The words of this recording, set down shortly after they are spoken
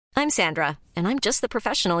I'm Sandra, and I'm just the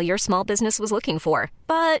professional your small business was looking for.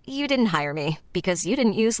 But you didn't hire me because you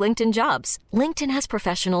didn't use LinkedIn Jobs. LinkedIn has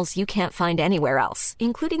professionals you can't find anywhere else,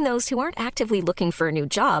 including those who aren't actively looking for a new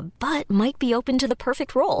job, but might be open to the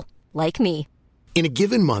perfect role, like me. In a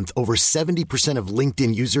given month, over 70% of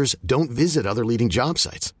LinkedIn users don't visit other leading job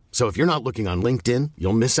sites. So if you're not looking on LinkedIn,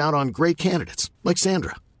 you'll miss out on great candidates like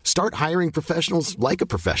Sandra. Start hiring professionals like a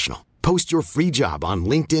professional. Post your free job on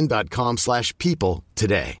linkedin.com/people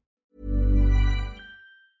today.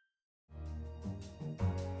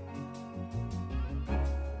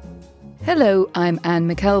 Hello, I'm Anne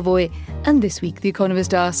McElvoy, and this week The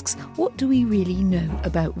Economist asks, what do we really know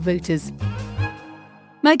about voters?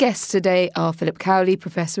 My guests today are Philip Cowley,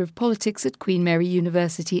 Professor of Politics at Queen Mary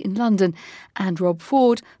University in London, and Rob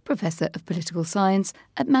Ford, Professor of Political Science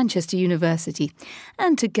at Manchester University.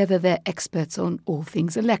 And together they're experts on all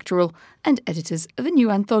things electoral and editors of a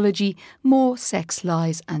new anthology, More Sex,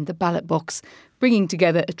 Lies and the Ballot Box, bringing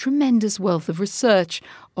together a tremendous wealth of research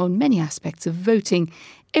on many aspects of voting,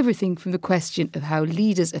 everything from the question of how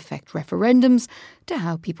leaders affect referendums to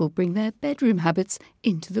how people bring their bedroom habits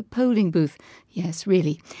into the polling booth. Yes,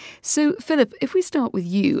 really. So, Philip, if we start with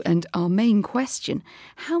you and our main question,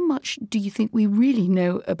 how much do you think we really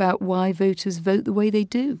know about why voters vote the way they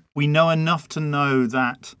do? We know enough to know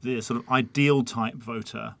that the sort of ideal type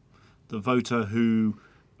voter, the voter who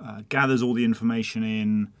gathers all the information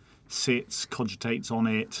in, sits, cogitates on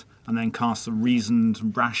it, and then casts a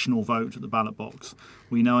reasoned, rational vote at the ballot box.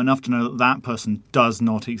 We know enough to know that that person does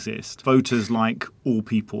not exist. Voters, like all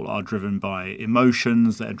people, are driven by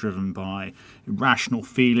emotions, they're driven by irrational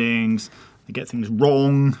feelings, they get things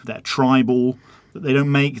wrong, they're tribal, that they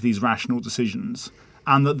don't make these rational decisions.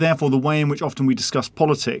 And that therefore the way in which often we discuss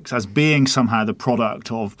politics as being somehow the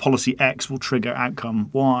product of policy X will trigger outcome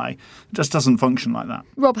Y just doesn't function like that.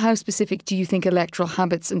 Rob, how specific do you think electoral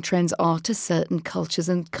habits and trends are to certain cultures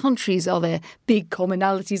and countries? Are there big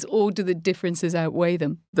commonalities or do the differences outweigh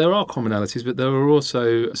them? There are commonalities, but there are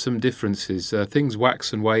also some differences. Things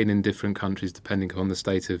wax and wane in different countries depending on the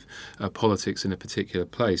state of politics in a particular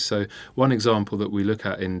place. So one example that we look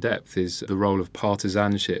at in depth is the role of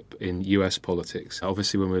partisanship in US politics.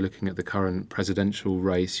 Obviously, when we're looking at the current presidential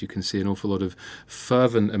race, you can see an awful lot of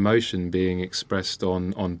fervent emotion being expressed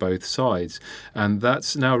on both sides. And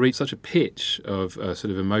that's now reached such a pitch of sort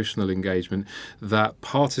of emotional engagement that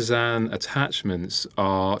partisan attachments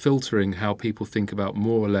are filtering how people think about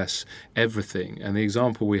more or less everything. And the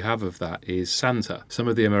example we have of that is Santa. Some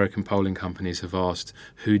of the American polling companies have asked,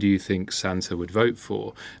 who do you think Santa would vote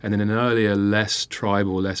for? And in an earlier, less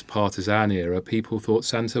tribal, less partisan era, people thought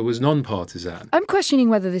Santa was non-partisan. I'm questioning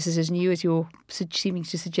whether this is as new as you're seeming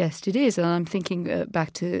to suggest it is. And I'm thinking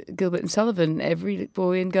back to Gilbert and Sullivan. Every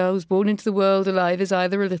boy and girl who's born into the world alive is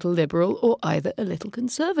either a little liberal or either a little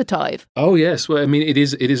conservative. Oh, yes. Well, I mean, it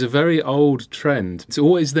is a very old trend. It's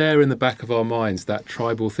always there in the back of our minds, that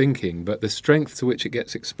tribal thinking. But the strength to which it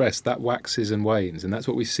gets expressed, that waxes and wanes. And that's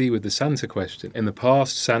what we see with the Santa question. In the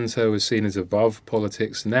past, Santa was seen as above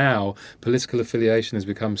politics. Now, political affiliation has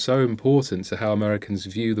become so important to how Americans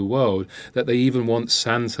view the world that they even want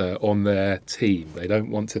Santa on their team. They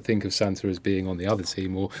don't want to think of Santa as being on the other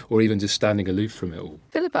team or even just standing aloof from it all.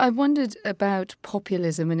 Philip, I wondered about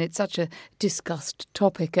populism, and it's such a discussed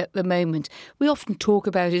topic at the moment. We often talk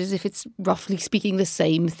about it as if it's roughly speaking the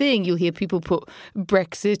same thing. You'll hear people put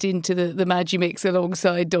Brexit into the Maggi mix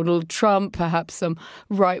alongside Donald Trump, perhaps some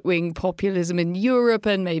right-wing populism in Europe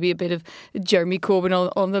and maybe a bit of Jeremy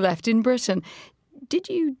Corbyn on the left in Britain. Did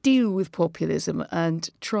you deal with populism and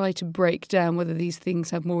try to break down whether these things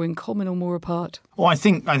have more in common or more apart? Well, I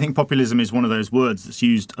think populism is one of those words that's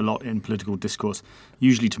used a lot in political discourse,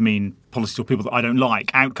 usually to mean policies or people that I don't like,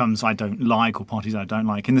 outcomes I don't like or parties I don't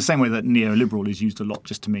like, in the same way that neoliberal is used a lot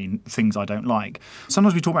just to mean things I don't like.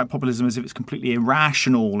 Sometimes we talk about populism as if it's completely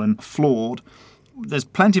irrational and flawed. There's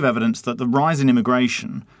plenty of evidence that the rise in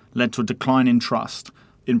immigration led to a decline in trust,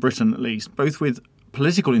 in Britain at least, both with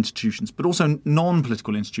political institutions, but also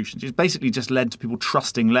non-political institutions. It's basically just led to people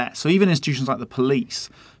trusting less. So even institutions like the police,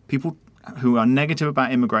 people who are negative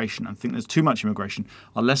about immigration and think there's too much immigration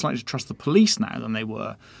are less likely to trust the police now than they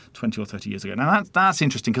were 20 or 30 years ago. Now, that's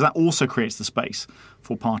interesting because that also creates the space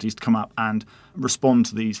for parties to come up and respond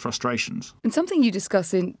to these frustrations. And something you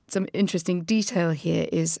discuss in some interesting detail here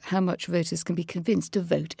is how much voters can be convinced to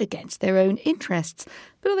vote against their own interests.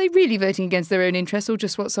 But are they really voting against their own interests or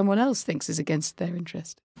just what someone else thinks is against their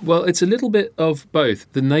interest? Well, it's a little bit of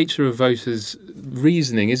both. The nature of voters'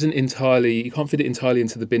 reasoning isn't entirely, you can't fit it entirely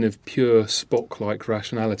into the bin of pure Spock-like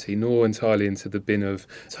rationality, nor entirely into the bin of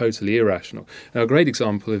totally irrational. Now, a great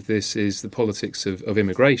example of this is the politics of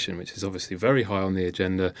immigration, which is obviously very high on the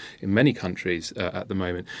agenda in many countries at the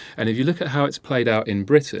moment. And if you look at how it's played out in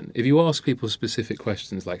Britain, if you ask people specific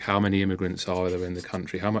questions like how many immigrants are there in the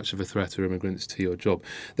country, how much of a threat are immigrants to your job,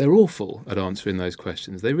 they're awful at answering those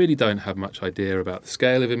questions. They really don't have much idea about the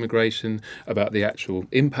scale of immigration, about the actual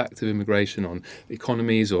impact of immigration on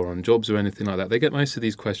economies or on jobs or anything like that. They get most of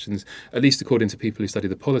these questions, at least according to people who study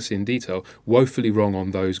the policy in detail, woefully wrong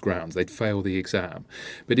on those grounds. They'd fail the exam.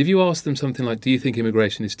 But if you ask them something like, do you think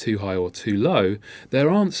immigration is too high or too low, their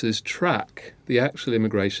answers track the actual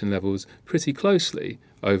immigration levels pretty closely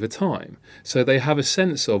over time. So they have a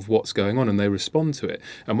sense of what's going on and they respond to it.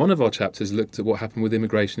 And one of our chapters looked at what happened with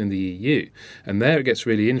immigration in the EU. And there it gets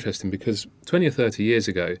really interesting because 20 or 30 years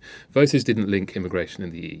ago, voters didn't link immigration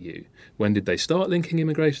in the EU. When did they start linking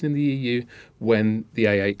immigration in the EU? When the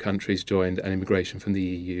A8 countries joined and immigration from the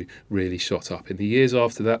EU really shot up. In the years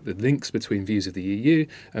after that, the links between views of the EU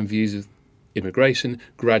and views of immigration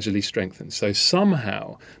gradually strengthens. So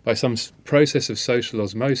somehow, by some process of social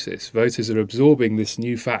osmosis, voters are absorbing this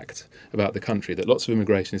new fact about the country, that lots of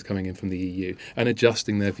immigration is coming in from the EU, and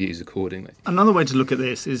adjusting their views accordingly. Another way to look at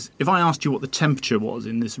this is, if I asked you what the temperature was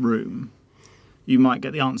in this room, you might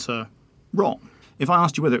get the answer wrong. If I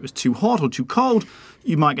asked you whether it was too hot or too cold,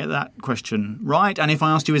 you might get that question right. And if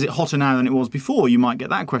I asked you, is it hotter now than it was before, you might get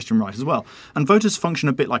that question right as well. And voters function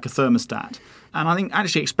a bit like a thermostat. And I think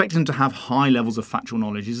actually expecting them to have high levels of factual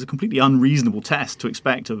knowledge is a completely unreasonable test to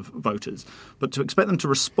expect of voters. But to expect them to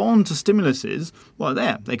respond to stimuluses, well,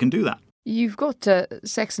 they can do that. You've got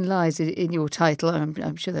Sex and Lies in your title.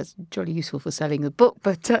 I'm sure that's jolly useful for selling the book.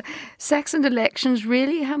 But sex and elections,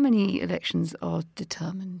 really? How many elections are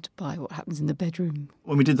determined by what happens in the bedroom?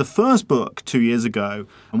 When we did the first book 2 years ago,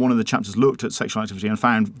 and one of the chapters looked at sexual activity and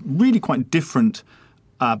found really quite different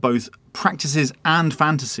both practices and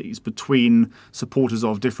fantasies between supporters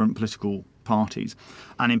of different political parties.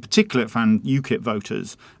 And in particular, it found UKIP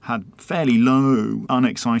voters had fairly low,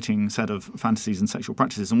 unexciting set of fantasies and sexual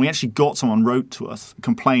practices. And we actually got someone wrote to us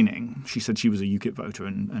complaining. She said she was a UKIP voter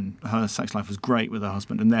and her sex life was great with her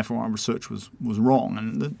husband, and therefore our research was wrong.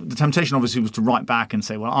 And the temptation obviously was to write back and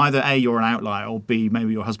say, well, either A, you're an outlier, or B,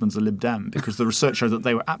 maybe your husband's a Lib Dem, because the research showed that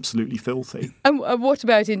they were absolutely filthy. And what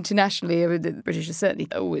about internationally? I mean, the British are certainly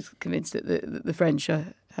always convinced that the French are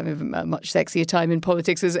having a much sexier time in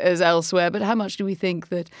politics as elsewhere. But how much do we think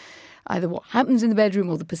that either what happens in the bedroom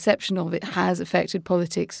or the perception of it has affected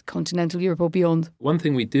politics, continental Europe or beyond? One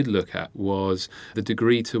thing we did look at was the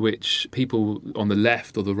degree to which people on the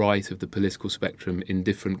left or the right of the political spectrum in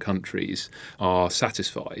different countries are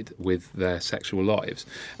satisfied with their sexual lives.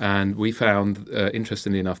 And we found,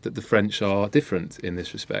 interestingly enough, that the French are different in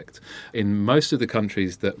this respect. In most of the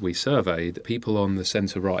countries that we surveyed, people on the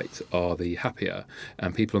centre-right are the happier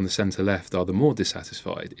and people on the centre-left are the more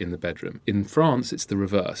dissatisfied in the bedroom. In France, it's the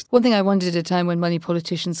reverse. One thing I wondered at a time when money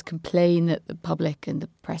politicians complain that the public and the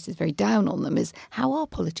press is very down on them is how are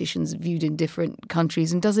politicians viewed in different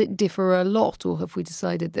countries, and does it differ a lot, or have we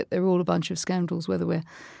decided that they're all a bunch of scoundrels, whether we're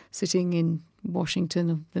sitting in Washington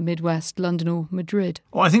or the Midwest, London or Madrid?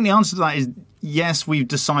 Well, I think the answer to that is yes, we've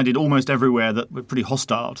decided almost everywhere that we're pretty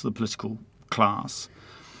hostile to the political class.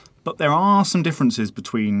 But there are some differences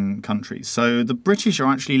between countries. So the British are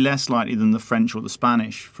actually less likely than the French or the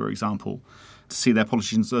Spanish, for example, to see their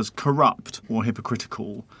politicians as corrupt or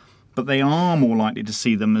hypocritical, but they are more likely to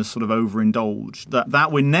see them as sort of overindulged.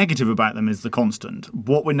 That we're negative about them is the constant.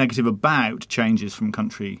 What we're negative about changes from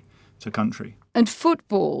country to country. And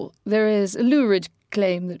football, there is a lurid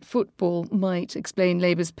claim that football might explain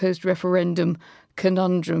Labour's post-referendum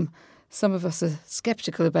conundrum. Some of us are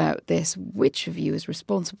sceptical about this. Which of you is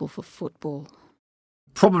responsible for football?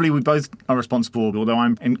 Probably we both are responsible, although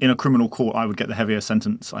I'm in a criminal court, I would get the heavier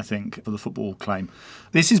sentence, I think, for the football claim.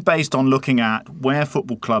 This is based on looking at where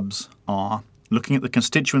football clubs are, looking at the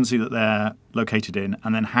constituency that they're located in,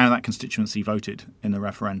 and then how that constituency voted in the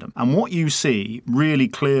referendum. And what you see really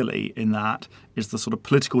clearly in that is the sort of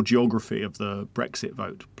political geography of the Brexit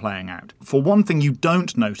vote playing out. For one thing you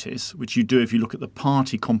don't notice, which you do if you look at the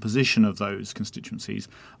party composition of those constituencies,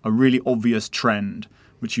 a really obvious trend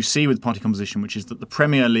which you see with party composition, which is that the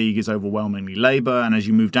Premier League is overwhelmingly Labour, and as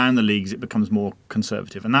you move down the leagues, it becomes more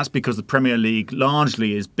Conservative. And that's because the Premier League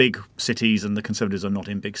largely is big cities and the Conservatives are not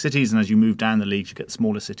in big cities, and as you move down the leagues, you get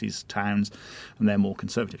smaller cities, towns, and they're more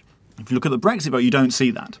Conservative. If you look at the Brexit vote, you don't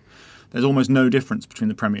see that. There's almost no difference between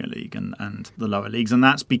the Premier League and the lower leagues, and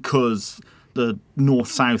that's because the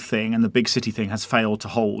north-south thing and the big city thing has failed to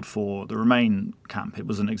hold for the Remain camp. It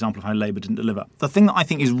was an example of how Labour didn't deliver. The thing that I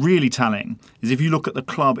think is really telling is if you look at the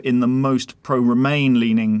club in the most pro-Remain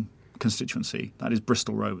leaning constituency, that is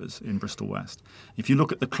Bristol Rovers in Bristol West. If you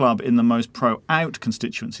look at the club in the most pro-out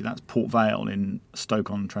constituency, that's Port Vale in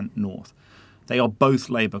Stoke-on-Trent North, they are both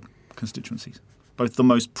Labour constituencies, both the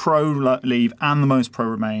most pro-Leave and the most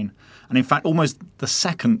pro-Remain. And in fact, almost the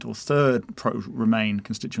second or third pro-Remain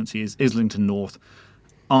constituency is Islington North,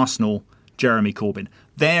 Arsenal, Jeremy Corbyn.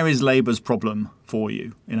 There is Labour's problem for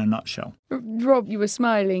you in a nutshell. Rob, you were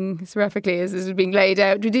smiling seraphically as this was being laid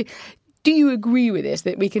out. Do you agree with this,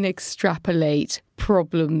 that we can extrapolate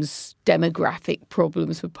problems, demographic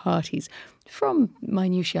problems for parties from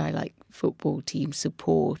minutiae like football team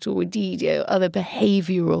support or indeed other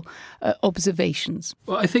behavioural observations?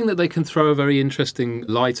 Well, I think that they can throw a very interesting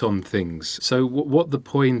light on things. So what the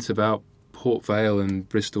point about Port Vale and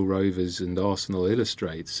Bristol Rovers and Arsenal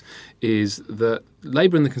illustrates is that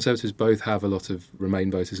Labour and the Conservatives both have a lot of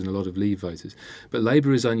Remain voters and a lot of Leave voters. But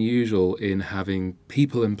Labour is unusual in having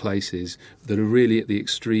people and places that are really at the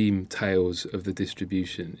extreme tails of the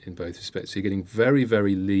distribution in both respects. So you're getting very,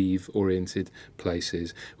 very Leave-oriented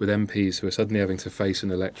places with MPs who are suddenly having to face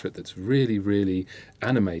an electorate that's really, really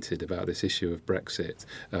animated about this issue of Brexit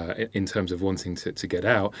in terms of wanting to get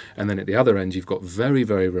out. And then at the other end, you've got very,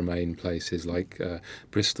 very Remain places like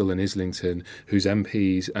Bristol and Islington, whose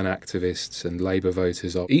MPs and activists and Labour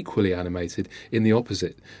voters are equally animated in the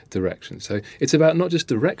opposite direction. So it's about not just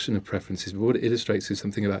direction of preferences, but what it illustrates is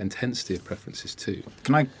something about intensity of preferences too.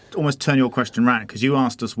 Can I almost turn your question round? Because you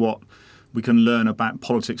asked us what we can learn about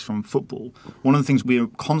politics from football. One of the things we are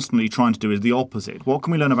constantly trying to do is the opposite. What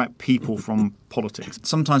can we learn about people from politics?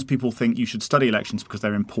 Sometimes people think you should study elections because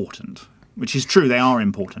they're important, which is true, they are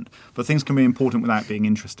important. But things can be important without being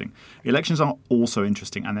interesting. Elections are also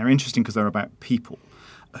interesting, and they're interesting because they're about people.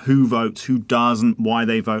 Who votes, who doesn't, why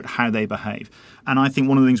they vote, how they behave. And I think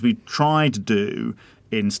one of the things we try to do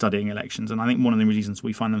in studying elections, and I think one of the reasons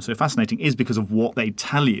we find them so fascinating, is because of what they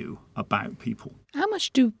tell you about people. How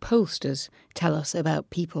much do pollsters tell us about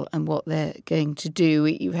people and what they're going to do?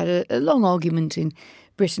 You've had a long argument in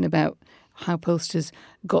Britain about how pollsters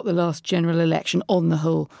got the last general election on the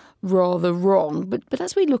whole rather wrong. But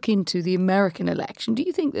as we look into the American election, do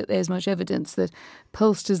you think that there's much evidence that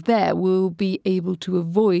pollsters there will be able to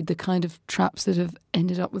avoid the kind of traps that have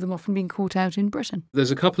ended up with them often being caught out in Britain?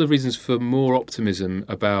 There's a couple of reasons for more optimism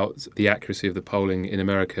about the accuracy of the polling in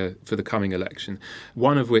America for the coming election.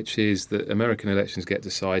 One of which is that American elections get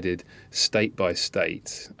decided state by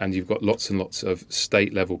state, and you've got lots and lots of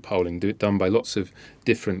state-level polling done by lots of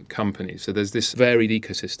different companies. So there's this varied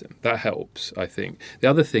ecosystem. That helps, I think. The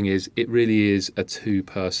other thing is it really is a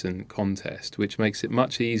two-person contest, which makes it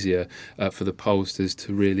much easier for the pollsters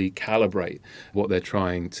to really calibrate what they're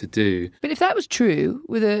trying to do. But if that was true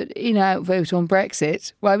with an in-out vote on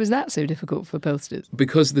Brexit, why was that so difficult for pollsters?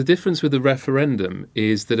 Because the difference with a referendum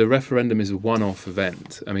is that a referendum is a one-off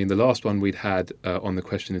event. I mean, the last one we'd had on the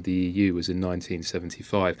question of the EU was in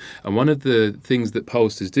 1975. And one of the things that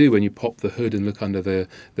pollsters do when you pop the hood and look under the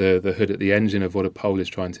hood at the engine of what a poll is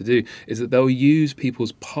trying to do is that they'll use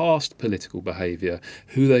people's past political behaviour,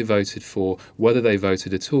 who they voted for, whether they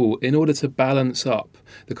voted at all, in order to balance up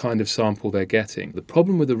the kind of sample they're getting. The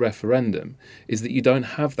problem with a referendum is that you don't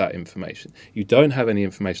have that information. You don't have any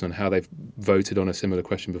information on how they've voted on a similar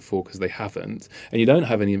question before because they haven't, and you don't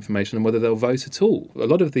have any information on whether they'll vote at all. A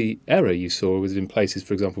lot of the error you saw was in places,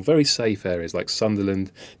 for example, very safe areas like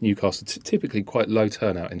Sunderland, Newcastle, typically quite low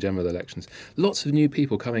turnout in general elections. Lots of new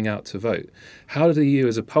people coming out to vote. How do you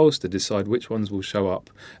as a pollster decide which ones will show up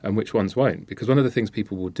and which ones won't? Because one of the things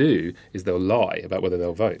people will do is they'll lie about whether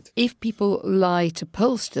they'll vote. If people lie to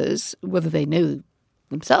pollsters, whether they know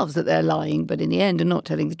themselves that they're lying, but in the end are not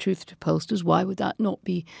telling the truth to pollsters, why would that not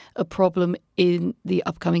be a problem in the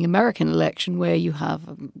upcoming American election where you have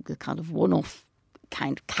a kind of one-off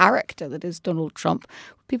kind of character that is Donald Trump?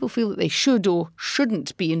 People feel that they should or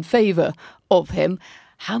shouldn't be in favour of him.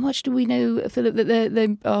 How much do we know, Philip, that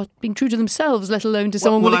they are being true to themselves, let alone to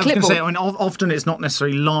someone with a clipboard? Well, I was going to say, often it's not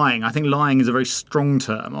necessarily lying. I think lying is a very strong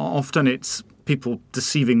term. Often it's people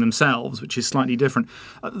deceiving themselves, which is slightly different.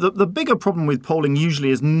 The bigger problem with polling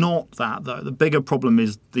usually is not that, though. The bigger problem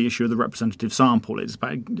is the issue of the representative sample. It's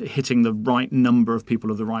about hitting the right number of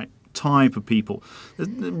people of the right type of people. There's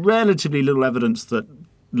relatively little evidence that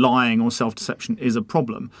lying or self-deception is a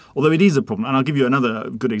problem, although it is a problem. And I'll give you another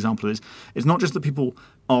good example of this. It's not just that people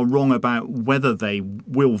are wrong about whether they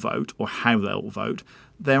will vote or how they'll vote.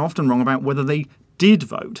 They're often wrong about whether they did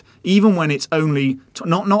vote, even when it's only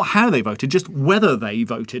not how they voted, just whether they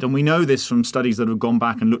voted. And we know this from studies that have gone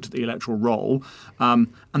back and looked at the electoral roll. And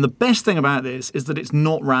the best thing about this is that it's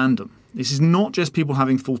not random. This is not just people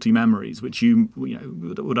having faulty memories, which you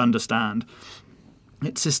would understand.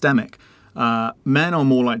 It's systemic. Men are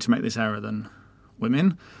more likely to make this error than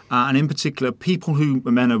women, and in particular,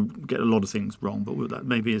 men get a lot of things wrong, but that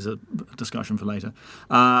maybe is a discussion for later.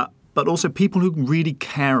 But also people who really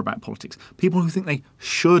care about politics, people who think they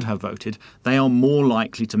should have voted, they are more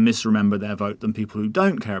likely to misremember their vote than people who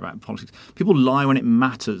don't care about politics. People lie when it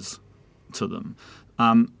matters to them.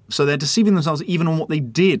 So they're deceiving themselves even on what they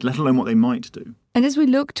did, let alone what they might do. And as we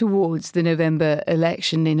look towards the November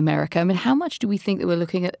election in America, I mean, how much do we think that we're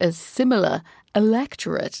looking at a similar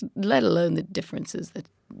electorate, let alone the differences that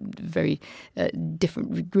very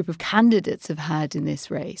different group of candidates have had in this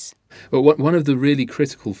race? Well, one of the really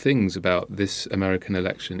critical things about this American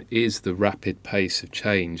election is the rapid pace of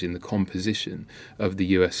change in the composition of the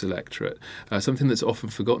US electorate. Something that's often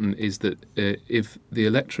forgotten is that if the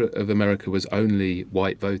electorate of America was only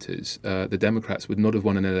white voters, the Democrats would not have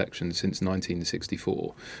won an election since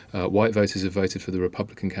 1964. White voters have voted for the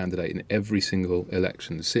Republican candidate in every single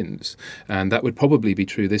election since, and that would probably be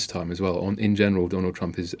true this time as well. In general, Donald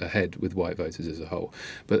Trump is ahead with white voters as a whole.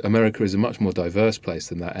 But America is a much more diverse place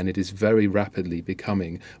than that, and it is very rapidly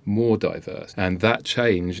becoming more diverse. And that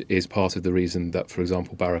change is part of the reason that, for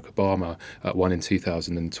example, Barack Obama won in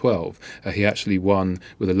 2012. He actually won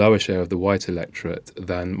with a lower share of the white electorate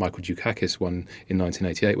than Michael Dukakis won in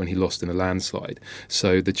 1988 when he lost in a landslide.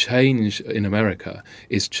 So the change in America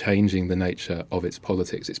is changing the nature of its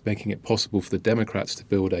politics. It's making it possible for the Democrats to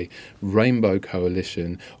build a rainbow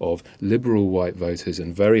coalition of liberal white voters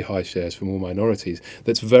and very high shares from all minorities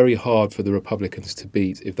that's very hard for the Republicans to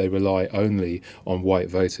beat if they rely only on white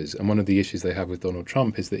voters. And one of the issues they have with Donald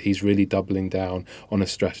Trump is that he's really doubling down on a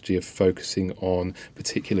strategy of focusing on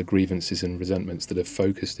particular grievances and resentments that are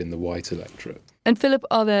focused in the white electorate. And Philip,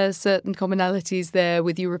 are there certain commonalities there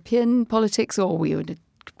with European politics, or are we in a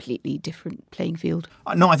completely different playing field?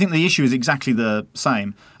 No, I think the issue is exactly the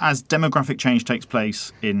same. As demographic change takes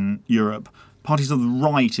place in Europe, parties of the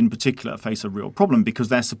right in particular face a real problem because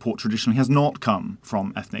their support traditionally has not come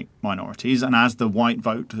from ethnic minorities. And as the white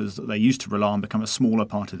voters that they used to rely on become a smaller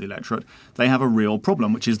part of the electorate, they have a real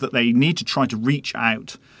problem, which is that they need to try to reach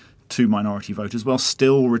out to minority voters while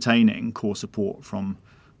still retaining core support from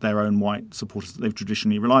their own white supporters that they've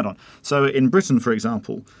traditionally relied on. So in Britain, for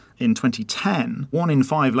example, in 2010, 1 in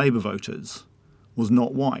 5 Labour voters was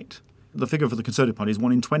not white. The figure for the Conservative Party is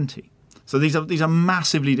 1 in 20. So these are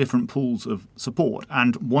massively different pools of support,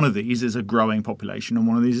 and one of these is a growing population and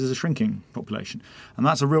one of these is a shrinking population. And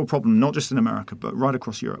that's a real problem, not just in America, but right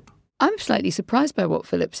across Europe. I'm slightly surprised by what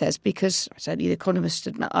Philip says because certainly The Economist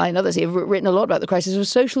and I and others have written a lot about the crisis of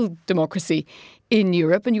social democracy in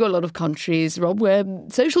Europe, and you've got a lot of countries, Rob, where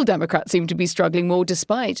social democrats seem to be struggling more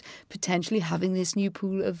despite potentially having this new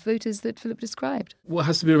pool of voters that Philip described. What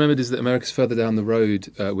has to be remembered is that America's further down the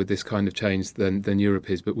road with this kind of change than Europe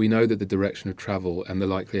is, but we know that the direction of travel and the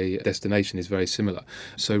likely destination is very similar.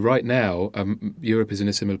 So right now, Europe is in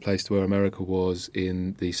a similar place to where America was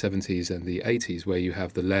in the 70s and the 80s, where you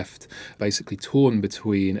have the left basically torn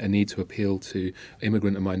between a need to appeal to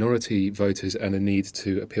immigrant and minority voters and a need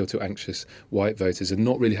to appeal to anxious white voters, and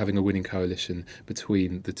not really having a winning coalition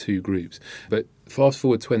between the two groups. But fast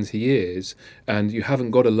forward 20 years and you haven't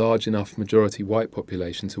got a large enough majority white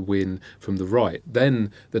population to win from the right.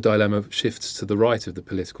 Then the dilemma shifts to the right of the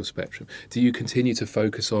political spectrum. Do you continue to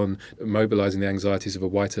focus on mobilising the anxieties of a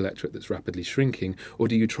white electorate that's rapidly shrinking, or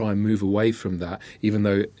do you try and move away from that, even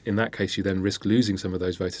though in that case you then risk losing some of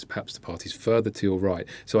those voters perhaps to parties further to your right?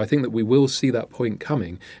 So I think that we will see that point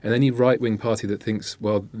coming, and any right-wing party that thinks,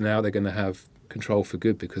 well, now they're going to have control for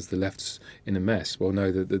good because the left's in a mess. Well, no,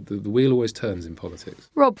 the wheel always turns in politics.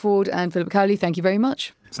 Rob Ford and Philip Cowley, thank you very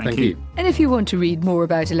much. Thank you. And if you want to read more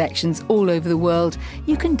about elections all over the world,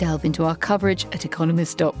 you can delve into our coverage at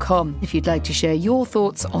economist.com. If you'd like to share your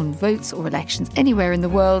thoughts on votes or elections anywhere in the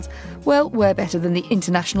world, well, we're better than the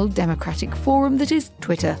International Democratic Forum that is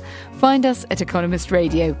Twitter. Find us at Economist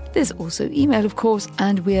Radio. There's also email, of course,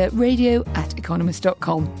 and we're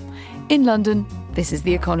radio@economist.com. In London, this is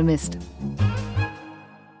The Economist.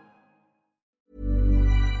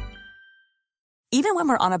 Even when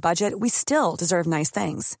we're on a budget, we still deserve nice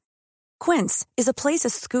things. Quince is a place to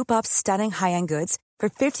scoop up stunning high-end goods for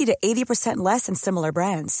 50 to 80% less than similar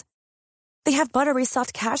brands. They have buttery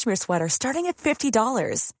soft cashmere sweaters starting at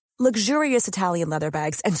 $50, luxurious Italian leather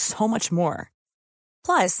bags, and so much more.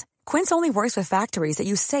 Plus, Quince only works with factories that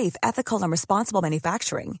use safe, ethical, and responsible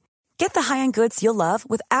manufacturing. Get the high-end goods you'll love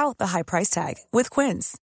without the high price tag with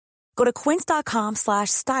Quince. Go to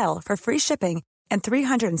quince.com/style for free shipping and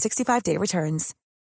 365-day returns.